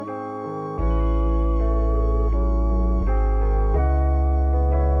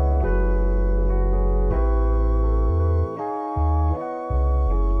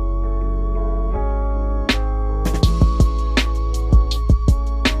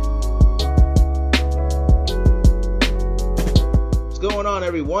on,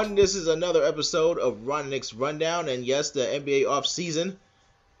 everyone? This is another episode of Ron and Nick's Rundown, and yes, the NBA off-season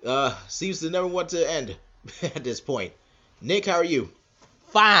seems to never want to end at this point. Nick, how are you?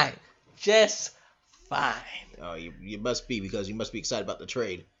 Fine. Just fine. Oh, you must be, because you must be excited about the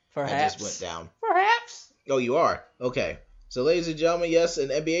trade Perhaps. that just went down. Perhaps. Oh, you are? Okay. So, ladies and gentlemen, yes, an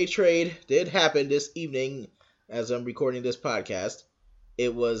NBA trade did happen this evening as I'm recording this podcast.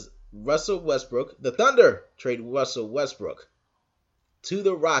 It was Russell Westbrook. The Thunder traded Russell Westbrook to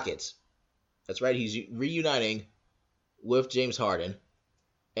the Rockets. That's right, he's reuniting with James Harden.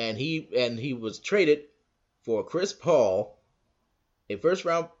 And he was traded for Chris Paul, a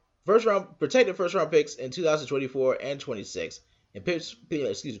protected first round picks in 2024 and 26, and pick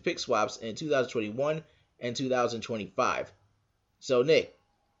swaps in 2021 and 2025. So, Nick,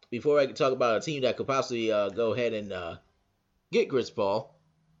 before I can talk about a team that could possibly go ahead and get Chris Paul,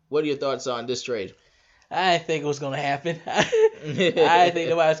 what are your thoughts on this trade? I didn't think it was going to happen. I didn't think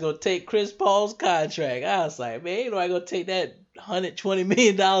nobody's going to take Chris Paul's contract. I was like, man, ain't nobody going to take that $120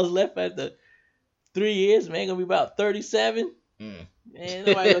 million left after 3 years. Man, going to be about 37. Man,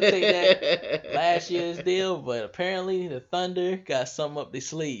 nobody going to take that last year's deal. But apparently the Thunder got something up their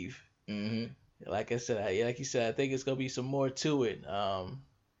sleeve. Mm-hmm. Like I said, like you said, I think it's going to be some more to it.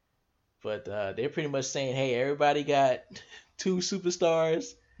 But they're pretty much saying, hey, everybody got two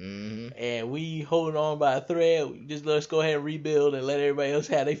superstars. Mm-hmm. And we holding on by a thread. Just let's go ahead and rebuild and let everybody else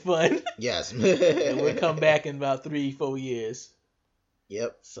have their fun. Yes. And we'll come back in about 3-4 years.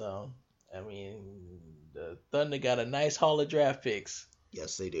 Yep. So, I mean, the Thunder got a nice haul of draft picks.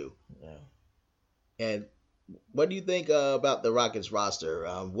 Yes, they do. Yeah. And what do you think about the Rockets roster?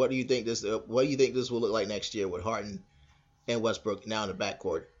 What do you think this will look like next year with Harden and Westbrook now in the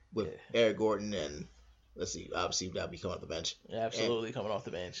backcourt with Eric Gordon and let's see, obviously that'll be coming off the bench. Absolutely coming off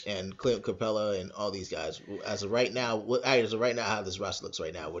the bench. And Clint Capella and all these guys. As of right now, how this roster looks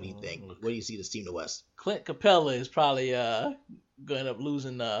right now, what do you think? What do you see this team in the West? Clint Capella is probably going to end up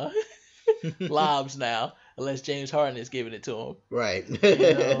losing lobs now, unless James Harden is giving it to him. Right.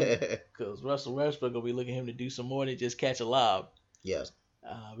 Because Russell Westbrook will be looking at him to do some more than just catch a lob. Yes.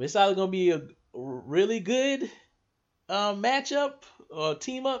 It's either going to be a really good matchup or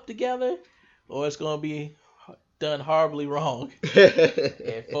team up together, or it's going to be done horribly wrong.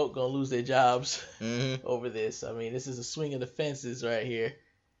 And folk going to lose their jobs over this. I mean, this is a swing of the fences right here.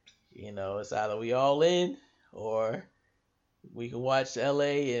 You know, it's either we all in or we can watch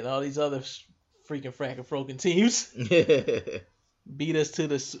LA and all these other freaking franken-froken teams beat us to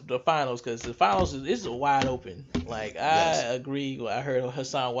the finals, because the finals is wide open. Like, I agree. I heard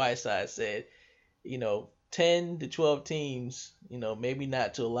Hassan Whiteside said, 10 to 12 teams, maybe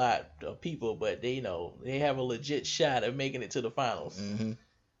not to a lot of people, but they have a legit shot of making it to the finals. Mm-hmm.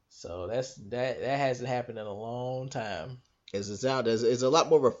 So that hasn't happened in a long time. It's a lot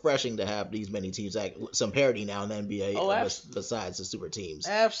more refreshing to have these many teams, like some parity now in the NBA, besides the super teams.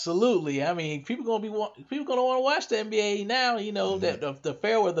 Absolutely. I mean, people gonna want to watch the NBA now. That the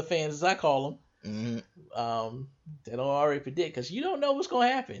fair weather fans, as I call them, they don't already predict, because you don't know what's gonna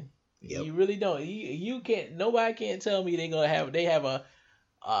happen. Yep. You really don't. You can't. Nobody can't tell me they have a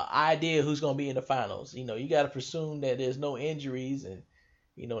idea who's gonna be in the finals. You got to presume that there's no injuries and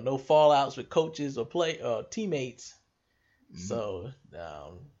no fallouts with coaches or teammates. Mm-hmm. So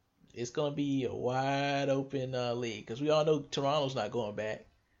it's gonna be a wide open league, because we all know Toronto's not going back.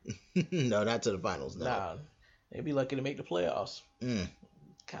 No, not to the finals. No. Nah, they'd be lucky to make the playoffs.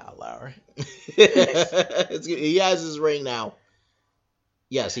 Kyle Lowry. He has his ring now.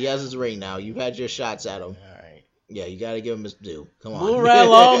 Yes, he has his ring now. You've had your shots at him. All right. Yeah, you got to give him his due. Come on. We'll ride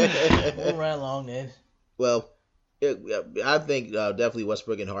along then. Well, I think definitely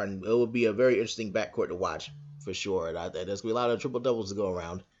Westbrook and Harden, it will be a very interesting backcourt to watch, for sure. There's going to be a lot of triple-doubles to go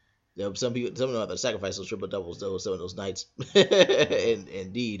around. Some of them have to sacrifice those triple-doubles, some of those nights.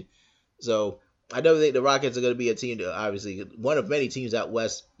 Indeed. So, I definitely think the Rockets are going to be a team, obviously, one of many teams out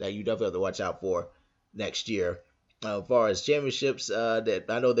west that you definitely have to watch out for next year. As far as championships, that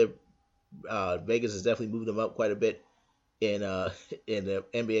I know that Vegas has definitely moved them up quite a bit in the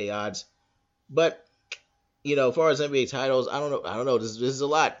NBA odds. But as far as NBA titles, I don't know. This is a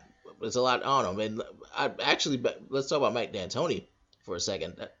lot. It's a lot on them. And let's talk about Mike D'Antoni for a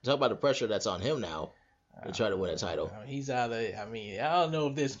second. Talk about the pressure that's on him now to try to win a title. He's either. I mean, I don't know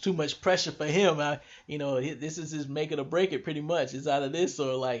if there's too much pressure for him. This is his make it or break it, pretty much. It's either this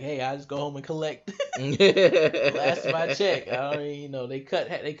or like, hey, I just go home and collect last of my check. They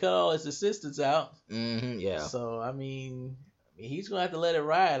cut all his assistants out. Mm-hmm, yeah. So I mean, he's gonna have to let it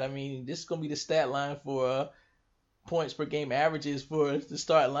ride. I mean, this is gonna be the stat line for points per game averages for the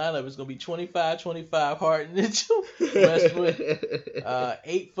starting lineup is going to be 25-25 Harden and Westbrook.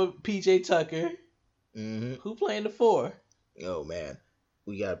 8 for PJ Tucker. Mm-hmm. Who playing the 4? Oh, man.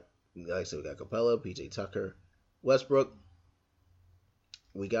 We got, like I said, we got Capella, PJ Tucker, Westbrook.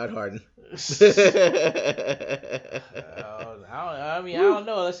 We got Harden. I don't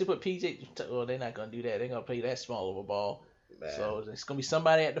know. Unless you put PJ. Well, they're not gonna do that. They're gonna play that small of a ball. Man. So it's gonna be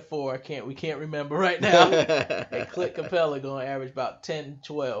somebody at the 4. We can't remember right now. And Clint Capella gonna average about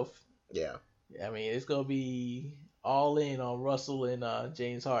 10-12. Yeah. I mean, it's gonna be all in on Russell and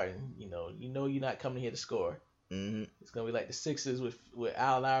James Harden. You know you're not coming here to score. Mm-hmm. It's gonna be like the Sixers with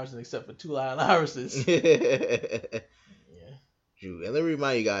Allen Iverson, except for 2 Allen Iversons. And let me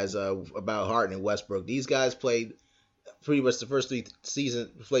remind you guys about Harden and Westbrook. These guys played pretty much the first 3 seasons,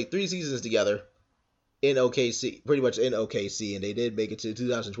 played 3 seasons together in OKC, pretty much in OKC, and they did make it to the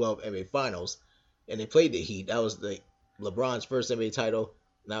 2012 NBA Finals, and they played the Heat. That was LeBron's first NBA title,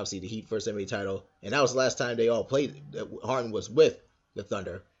 and obviously the Heat first NBA title, and that was the last time they all played. Harden was with the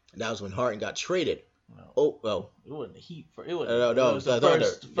Thunder, and that was when Harden got traded. It wasn't the Heat. It wasn't. No, it was the Thunder.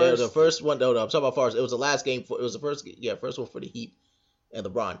 The first one. No, I'm talking about first. It was the last game. It was the first one for the Heat and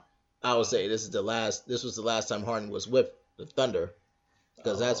LeBron. I would say this was the last time Harden was with the Thunder,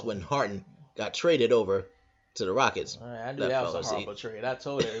 because that's when Harden got traded over to the Rockets. I knew that was a horrible trade. I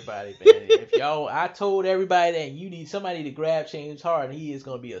told everybody, man. I told everybody that you need somebody to grab James Harden. He is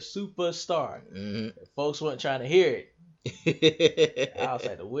going to be a superstar. Mm-hmm. Folks weren't trying to hear it. I was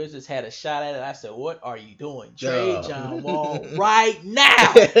like, the Wizards had a shot at it. I said, what are you doing? Trade John Wall right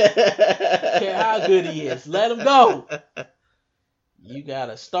now. Care how good he is. Let him go. You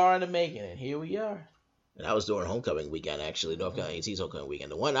got a star in the making, and here we are. And that was during homecoming weekend, actually. North Carolina A&T's homecoming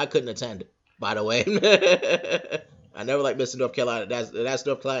weekend. The one I couldn't attend, by the way. I never liked missing North Carolina. That's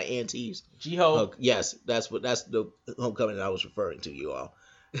North Carolina A&T's. G-Ho. Yes, that's the homecoming that I was referring to, you all.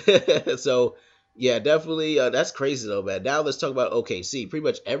 So, yeah, definitely. That's crazy though, man. Now let's talk about OKC. Pretty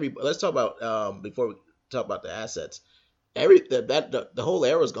much let's talk about before we talk about the assets. The whole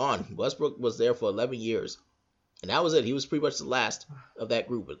era is gone. Westbrook was there for 11 years, and that was it. He was pretty much the last of that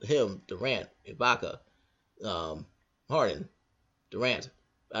group with him, Durant, Ibaka, Harden, Durant.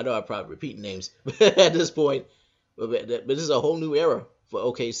 I know I'm probably repeating names at this point, but this is a whole new era for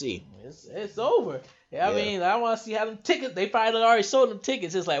OKC. It's over. I mean, I want to see how them tickets. They probably already sold them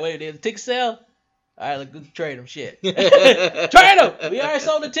tickets. It's like, wait, there's a ticket sale. All right, let's trade them. Shit, trade them. We already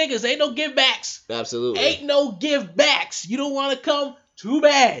sold the tickets. Ain't no give backs. Absolutely, ain't no give backs. You don't want to come? Too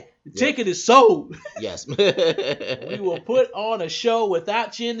bad. The ticket is sold. Yes. We will put on a show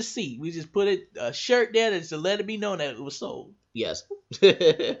without you in the seat. We just put a shirt there to let it be known that it was sold. Yes.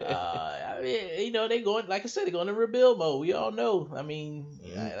 I mean, they going, like I said, they're going to rebuild mode. We all know. I mean,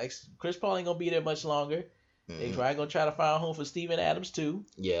 like Chris Paul ain't gonna be there much longer. They probably gonna try to find a home for Steven Adams too.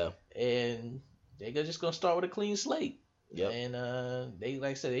 Yeah. And they're just gonna start with a clean slate. Yeah. And they,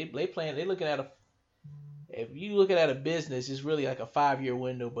 like I said, they looking at if you looking at a business, it's really like a 5-year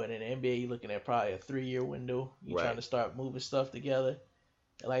window, but in the NBA, you're looking at probably a 3-year window. You're trying to start moving stuff together.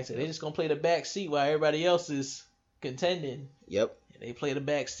 And like I said, they're just going to play the back seat while everybody else is contending. Yep. And they play the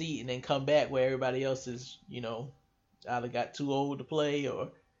back seat and then come back where everybody else is, either got too old to play or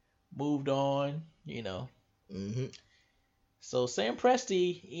moved on, Mm-hmm. So Sam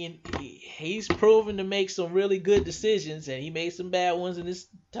Presti, he's proven to make some really good decisions, and he made some bad ones in this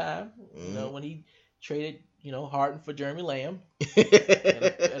time. Mm-hmm. When he traded, Harden for Jeremy Lamb and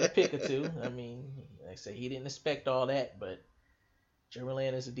a pick or two. I mean, like I said, he didn't expect all that, but Jeremy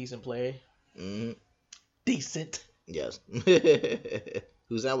Lamb is a decent player. Mm-hmm. Decent. Yes.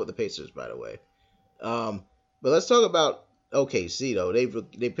 Who's now with the Pacers, by the way. But let's talk about OKC though.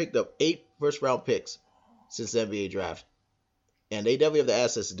 They picked up 8 first-round picks since the NBA draft, and they definitely have the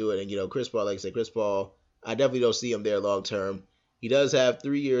assets to do it. And Chris Paul, like I said, I definitely don't see him there long term. He does have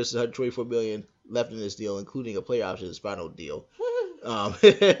 3 years, $124 million left in this deal, including a player option, his final deal. And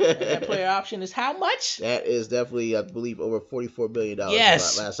that player option is how much? That is definitely, I believe, over $44 million.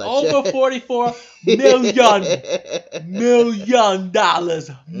 Yes, last I over checked. $44 million.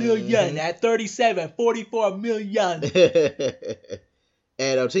 Mm-hmm. At 37, $44 million.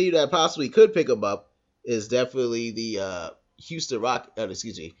 And I'll tell you that possibly could pick him up is definitely the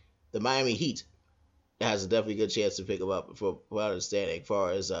the Miami Heat has a definitely good chance to pick him up for my understanding. As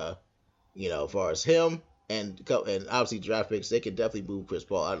far as him and obviously draft picks, they can definitely move Chris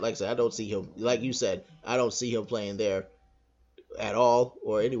Paul. Like I said, I don't see him, like you said, I don't see him playing there at all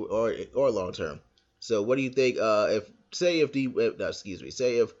or long term. So what do you think? Say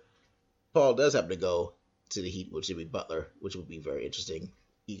if Paul does happen to go to the Heat, which would be Butler, which would be very interesting,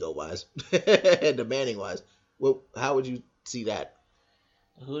 ego wise and demanding wise. Well, how would you see that?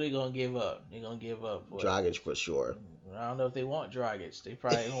 Who they gonna give up? They gonna give up what? Dragic for sure. I don't know if they want Dragic. They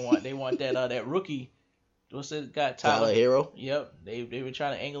probably don't want. They want that rookie. What's it got? Tyler Hero. Yep. They were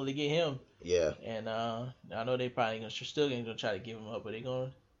trying to angle to get him. Yeah. And I know they probably still gonna try to give him up, but they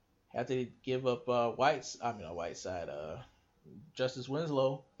gonna have to give up Whiteside. Justice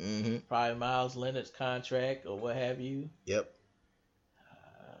Winslow. Mm-hmm. Probably Miles Leonard's contract or what have you. Yep.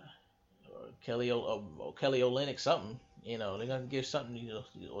 Or Kelly Olynyk something. You know, they're gonna give something.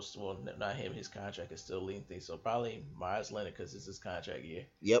 Well, not him. His contract is still lengthy, so probably Miles Leonard because it's his contract year.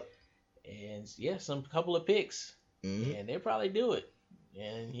 Yep. And yeah, some couple of picks, and they'll probably do it.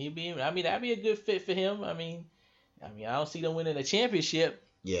 And he'd be. I mean, that'd be a good fit for him. I mean, I don't see them winning a championship.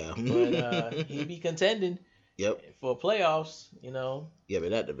 Yeah. But he'd be contending. Yep. For playoffs, you know. Yeah,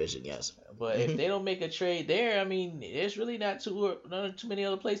 in that division, yes. But if they don't make a trade there, I mean, there's really not too many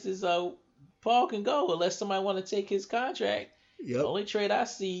other places Paul can go unless somebody want to take his contract. Yep. The only trade I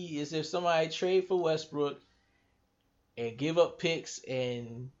see is if somebody trade for Westbrook and give up picks,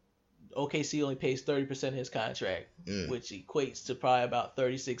 and OKC only pays 30% of his contract, which equates to probably about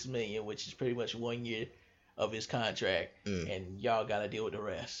 $36 million, which is pretty much 1 year of his contract, and y'all got to deal with the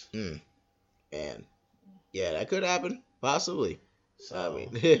rest. Man, yeah, that could happen, possibly. So, I mean,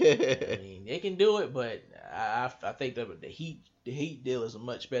 they can do it, but I think the Heat deal is a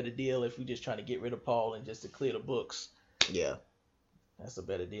much better deal if we're just trying to get rid of Paul and just to clear the books. Yeah, that's a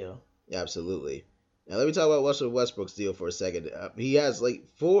better deal. Absolutely. Now let me talk about Russell Westbrook's deal for a second. He has like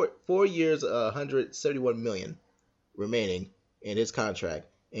four years, $171 million remaining in his contract,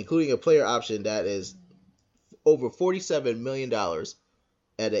 including a player option that is over $47 million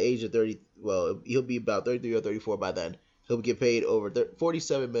at the age of 30. Well, he'll be about 33 or 34 by then. He'll get paid over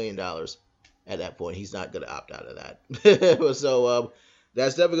 $47 million at that point. He's not going to opt out of that. So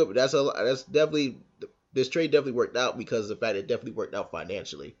that's definitely this trade definitely worked out because of the fact it definitely worked out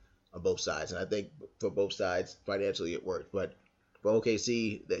financially on both sides. And I think for both sides, financially it worked. But for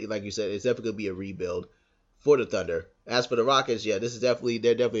OKC, like you said, it's definitely going to be a rebuild for the Thunder. As for the Rockets, yeah, they're definitely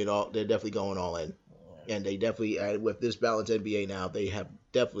going all in. And they definitely, with this balanced NBA now, they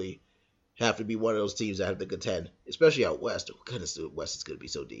definitely have to be one of those teams that have to contend, especially out west. Oh, goodness, the West is going to be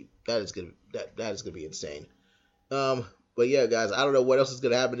so deep. That is going to be insane. But yeah, guys, I don't know what else is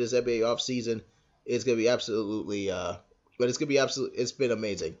going to happen this NBA offseason. It's going to be absolutely, it's been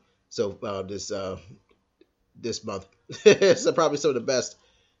amazing. So this month, it's probably some of the best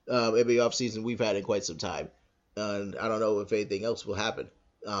NBA offseason we've had in quite some time. And I don't know if anything else will happen,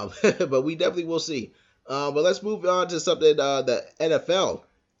 but we definitely will see. But let's move on to something, the NFL.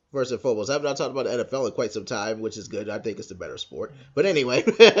 First and foremost, I have not talked about the NFL in quite some time, which is good. I think it's the better sport. But anyway.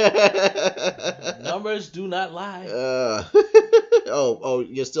 Numbers do not lie.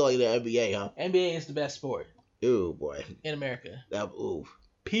 You're still in the NBA, huh? NBA is the best sport. Ooh, boy. In America. Ooh.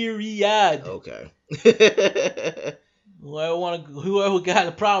 Period. Okay. Whoever got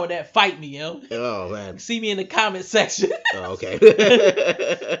a problem with that, fight me, yo. Oh, man. See me in the comment section. Okay.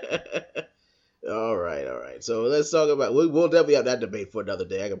 All right. So let's talk about. We'll definitely have that debate for another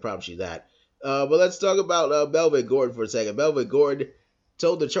day. I can promise you that. But let's talk about Melvin Gordon for a second. Melvin Gordon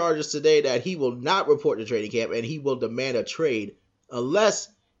told the Chargers today that he will not report to training camp and he will demand a trade unless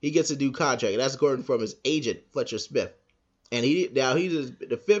he gets a new contract. And that's according from his agent, Fletcher Smith. And he's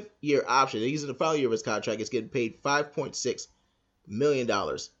the 5th-year option. He's in the final year of his contract. He's getting paid $5.6 million.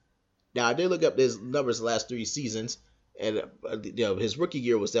 Now, I did look up his numbers the last 3 seasons. And his rookie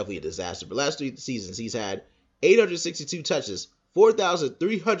year was definitely a disaster. But last 3 seasons, he's had 862 touches,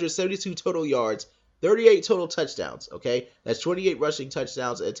 4,372 total yards, 38 total touchdowns. Okay, that's 28 rushing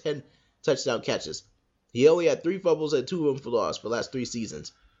touchdowns and 10 touchdown catches. He only had 3 fumbles and 2 of them for loss for the last 3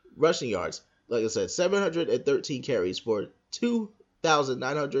 seasons. Rushing yards, like I said, 713 carries for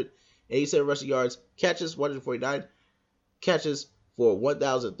 2,987 rushing yards. Catches, 149 catches for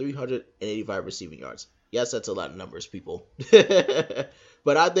 1,385 receiving yards. Yes, that's a lot of numbers, people.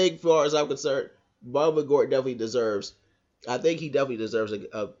 But I think, as far as I'm concerned, Melvin Gordon definitely deserves a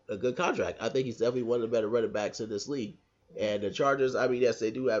good contract. I think he's definitely one of the better running backs in this league. And the Chargers, I mean, yes,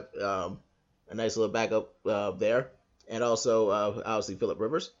 they do have a nice little backup there. And also, obviously, Phillip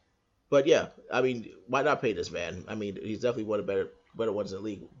Rivers. But yeah, I mean, why not pay this man? I mean, he's definitely one of the better ones in the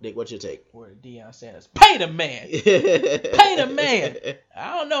league. Nick, what's your take? Word Deion Sanders. Pay the man. Pay the man.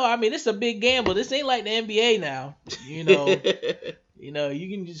 I don't know. I mean, it's a big gamble. This ain't like the NBA now. You know, you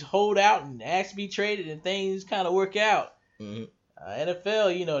can just hold out and ask to be traded and things kind of work out. Mm-hmm.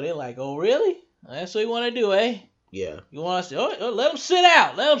 NFL, they're like, oh, really? That's what you want to do, eh? Yeah. You want to say, let him sit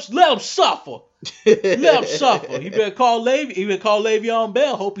out. Let him suffer. Let him suffer. You better call Le'Veon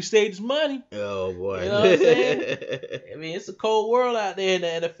Bell. Hope he saved his money. Oh boy. You know what I'm saying? I mean, it's a cold world out there in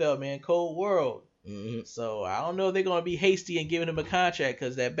the NFL, man. Cold world. Mm-hmm. So I don't know if they're gonna be hasty in giving him a contract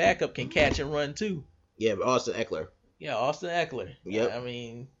because that backup can catch and run too. Yeah, but Austin Eckler. Yeah, Austin Eckler. Yep. I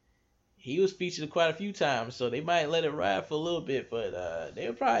mean, he was featured quite a few times, so they might let it ride for a little bit, but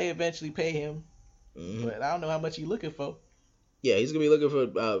they'll probably eventually pay him. Mm-hmm. But I don't know how much he's looking for. Yeah, he's gonna be looking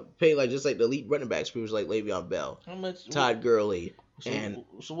for pay like just like the elite running backs, people like Le'Veon Bell, How much? Todd Gurley,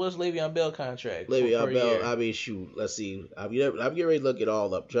 So what's Le'Veon Bell contract? Le'Veon Bell. Year? I mean, shoot, let's see. I'm getting ready to look it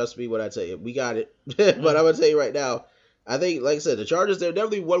all up. Trust me when I tell you, we got it. But I'm gonna tell you right now, I think, like I said, the Chargers, they're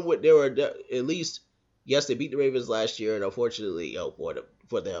definitely one with. They were at least, yes, they beat the Ravens last year, and unfortunately,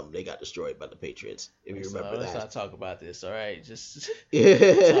 for them, they got destroyed by the Patriots. If you remember that. Let's not talk about this. All right, just talk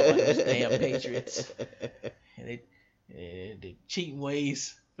about those damn Patriots and they cheating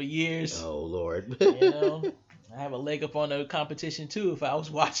ways for years. Oh Lord. I have a leg up on the competition too if I was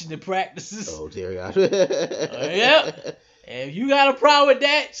watching the practices. Oh dear God. Yep. And if you got a problem with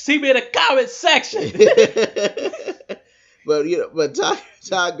that, see me in the comment section. But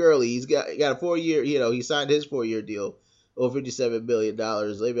Todd Gurley, he's got a 4-year. He signed his 4-year deal, over $57 million.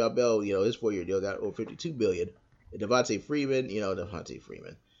 Le'Veon Bell, his 4-year deal got over $52 million. And Devontae Freeman,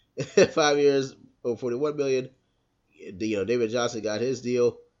 5 years, over $41 million. David Johnson got his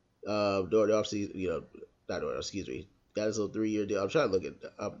deal during the offseason. Got his little 3-year deal. I'm trying to look it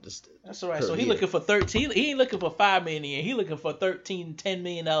up. That's all right. So he's looking for 13. He ain't looking for $5 million a year. He looking for $10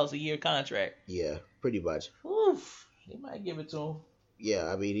 million a year contract. Yeah, pretty much. Oof. They might give it to him.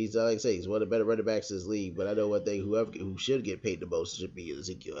 Yeah, I mean, he's like I say, he's one of the better running backs in this league. But I know one thing: who should get paid the most should be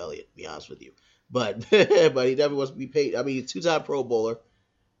Ezekiel Elliott. To be honest with you, but he definitely wants to be paid. I mean, he's 2-time Pro Bowler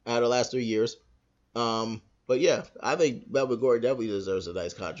out of the last 3 years. But yeah, I think Melvin Gordon definitely deserves a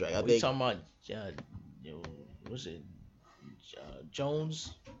nice contract. I think. Talking about what's it?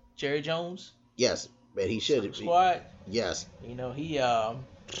 Jones, Jerry Jones. Yes, man, he should. Squad. Yes.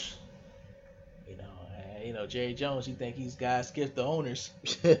 Jerry Jones. He think he's guys gift the owners.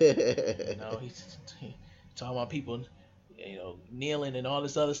 He's talking about people, kneeling and all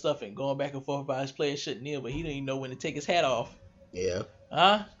this other stuff and going back and forth about his players shouldn't kneel, but he didn't even know when to take his hat off. Yeah.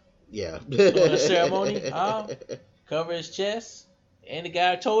 Huh? Yeah. Doing a ceremony. Huh? Cover his chest. And the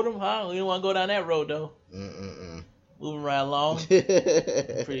guy told him, huh? We don't want to go down that road though. Moving right along.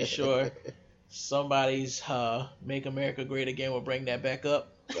 I'm pretty sure somebody's Make America Great Again will bring that back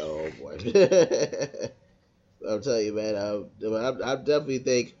up. Oh boy. I'll tell you, man. I definitely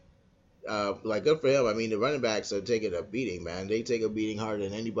think, good for him. I mean, the running backs are taking a beating, man. They take a beating harder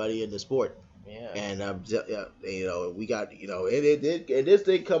than anybody in the sport. Yeah. And we got, this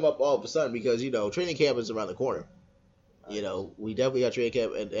did come up all of a sudden because training camp is around the corner. We definitely got training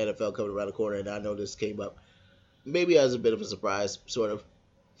camp and NFL coming around the corner, and I know this came up maybe as a bit of a surprise, sort of,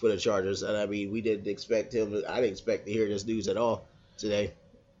 for the Chargers. And I mean, we didn't expect him. I didn't expect to hear this news at all today.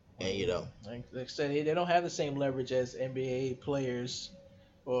 And like I said, they don't have the same leverage as NBA players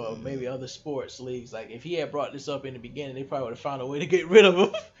or maybe other sports leagues. Like if he had brought this up in the beginning, they probably would have found a way to get rid of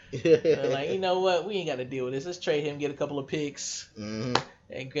him. Like, you know what, we ain't got to deal with this. Let's trade him, get a couple of picks, and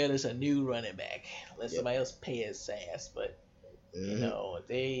get us a new running back. Let somebody else pay his ass. But if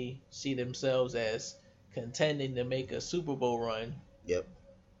they see themselves as contending to make a Super Bowl run,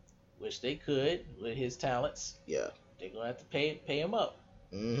 which they could with his talents, they're gonna have to pay him up.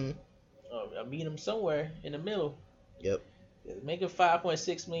 Or meet him somewhere in the middle. Making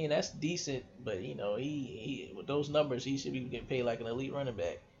 $5.6 million, that's decent, but he with those numbers, he should be getting paid like an elite running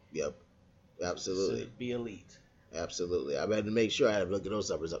back. Absolutely. Should be elite. Absolutely. I had to make sure I had to look at those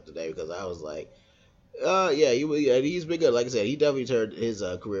numbers up today because I was like, he's been good. Like I said, he definitely turned his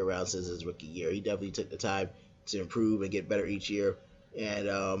career around since his rookie year. He definitely took the time to improve and get better each year. And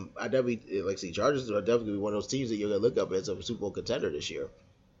I definitely, Chargers are definitely going to be one of those teams that you're going to look up as a Super Bowl contender this year.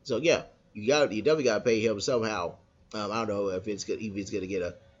 So yeah, you definitely got to pay him somehow. I don't know if he's going to get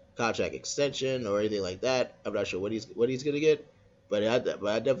a contract extension or anything like that. I'm not sure what he's going to get, but I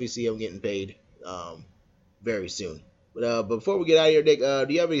definitely see him getting paid very soon. But before we get out of here, Nick,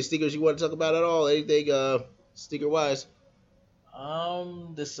 do you have any sneakers you want to talk about at all? Anything sneaker wise?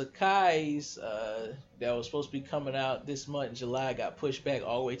 The Sakai's that was supposed to be coming out this month in July got pushed back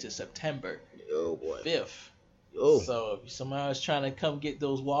all the way to September 5th. Oh. So if somebody's trying to come get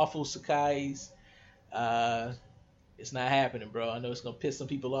those waffle Sakai's, it's not happening, bro. I know it's gonna piss some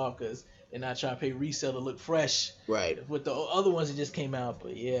people off because they're not trying to pay resale to look fresh, right? With the other ones that just came out,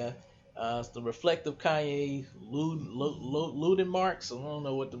 but yeah, It's the reflective Kanye Luden marks. I don't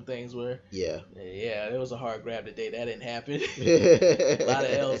know what them things were. Yeah. Yeah, it was a hard grab today. That didn't happen. A lot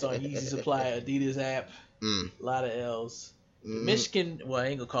of L's on Yeezy Supply, Adidas app. A lot of L's. The Michigan, well, I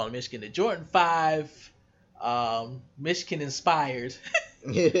ain't gonna call it Michigan. The Jordan 5, Michigan inspired.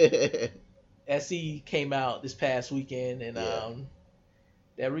 SE came out this past weekend, and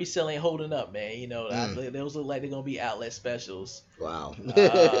that resale ain't holding up, man. You know, those look like they're gonna be outlet specials. Wow.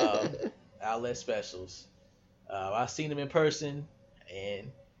 Outlet specials. I've seen them in person,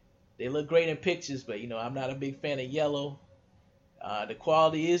 and they look great in pictures, but you know, I'm not a big fan of yellow. The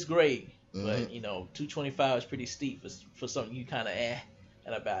quality is great, but you know, $225 is pretty steep for something you kind of and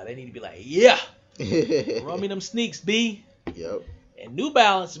about. They need to be like, yeah, run me them sneaks, B. Yep. And New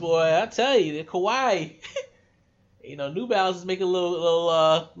Balance, boy, I tell you, the Kawhi. You know, New Balance is making a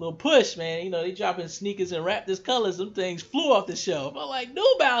little push, man. You know, they dropping sneakers in Raptors colors. Them things flew off the shelf. I'm like,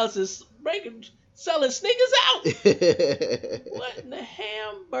 New Balance is selling sneakers out. What in the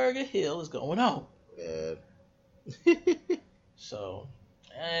hamburger hill is going on? Yeah. So,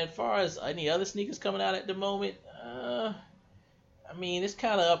 and as far as any other sneakers coming out at the moment, I mean, it's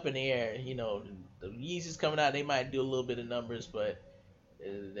kind of up in the air. You know, the Yeezys coming out, they might do a little bit of numbers, but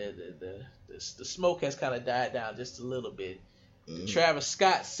the smoke has kind of died down just a little bit. The Travis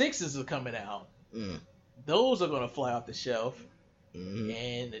Scott 6s are coming out. Those are going to fly off the shelf.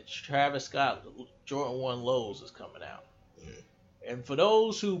 And the Travis Scott Jordan 1 lows is coming out. And for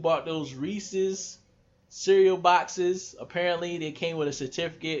those who bought those Reese's cereal boxes, apparently they came with a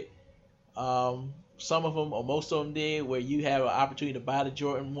certificate. Some of them, or most of them did, where you have an opportunity to buy the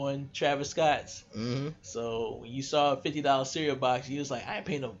Jordan 1 Travis Scotts. So when you saw a $50 cereal box, you was like, I ain't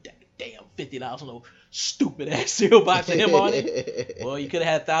paying no damn $50 on no stupid ass cereal box with him on it. Well, you could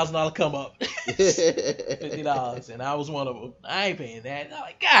have had $1,000 come up. $50, and I was one of them. I ain't paying that. And I'm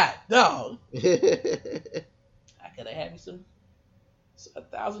like, God, dog. I could have had me some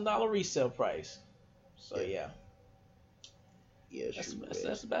 $1,000 resale price. So yeah. Yeah, that's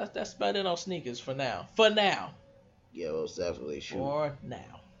about it on sneakers for now. For now. Yeah, most definitely. Shoot. For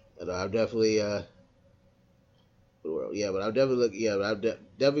now. And I'm definitely but I'm definitely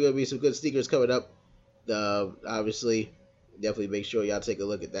definitely gonna be some good sneakers coming up. Obviously, definitely make sure y'all take a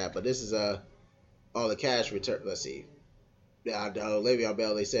look at that. But this is all the cash return. Let's see. Le'Veon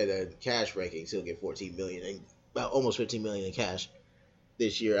Bell, they said cash rankings, he'll get 14 million and about almost 15 million in cash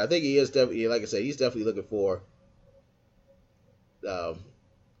this year. I think he is definitely, like I said, he's definitely looking for.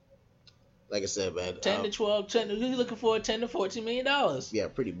 Like I said, man, 10 to 12, he's looking for $10 to $14 million. Yeah,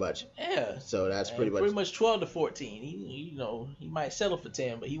 pretty much. Yeah. So that's pretty much 12 to 14. He might settle for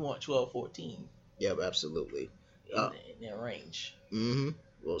 10, but he wants 12, 14. Yep, absolutely. In that range.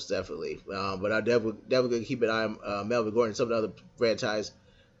 Most definitely. But I definitely gonna keep an eye on Melvin Gordon and some of the other franchise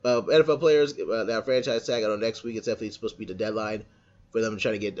NFL players that franchise tag out on next week. It's definitely supposed to be the deadline for them to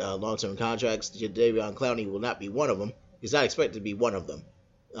try to get long-term contracts. Davion Clowney will not be one of them. He's not expected to be one of them.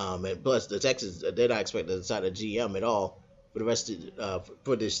 And plus, the Texans, they're not expected to sign a GM at all for the rest of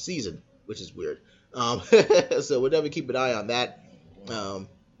for this season, which is weird. So we'll definitely keep an eye on that.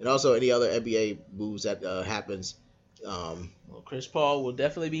 And also any other NBA moves that happens. Well, Chris Paul will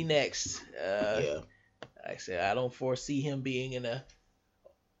definitely be next. Yeah. Like I said, I don't foresee him being in a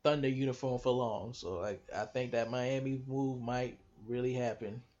Thunder uniform for long. So I think that Miami move might really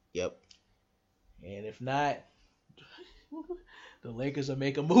happen. Yep. And if not, the Lakers will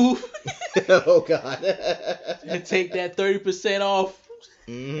make a move. Oh, God. And take that 30% off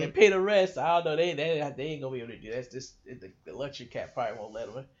and pay the rest. I don't know. They ain't going to be able to do that. That's just the luxury cap probably won't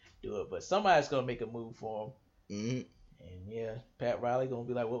let them do it. But somebody's going to make a move for him. And, yeah, Pat Riley going to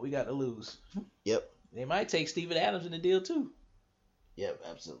be like, what we got to lose? Yep. They might take Steven Adams in the deal, too. Yep,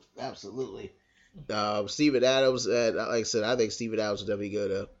 absolutely. Steven Adams, like I said, I think Steven Adams will definitely be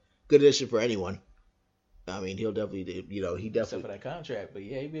a good addition for anyone. I mean, he'll definitely, he definitely. Except for that contract, but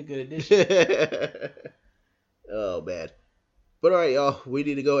yeah, he'd be a good addition. Oh, man. But all right, y'all, we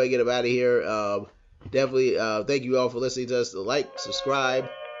need to go and get him out of here. Definitely, thank you all for listening to us. Like, subscribe,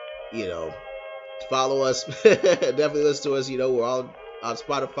 follow us. Definitely listen to us. We're all on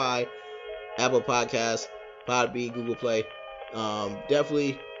Spotify, Apple Podcasts, Podbean, Google Play.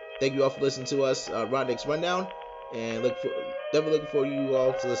 Definitely, thank you all for listening to us. Rodnick's Rundown, and definitely looking for you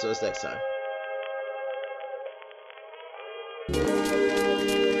all to listen to us next time.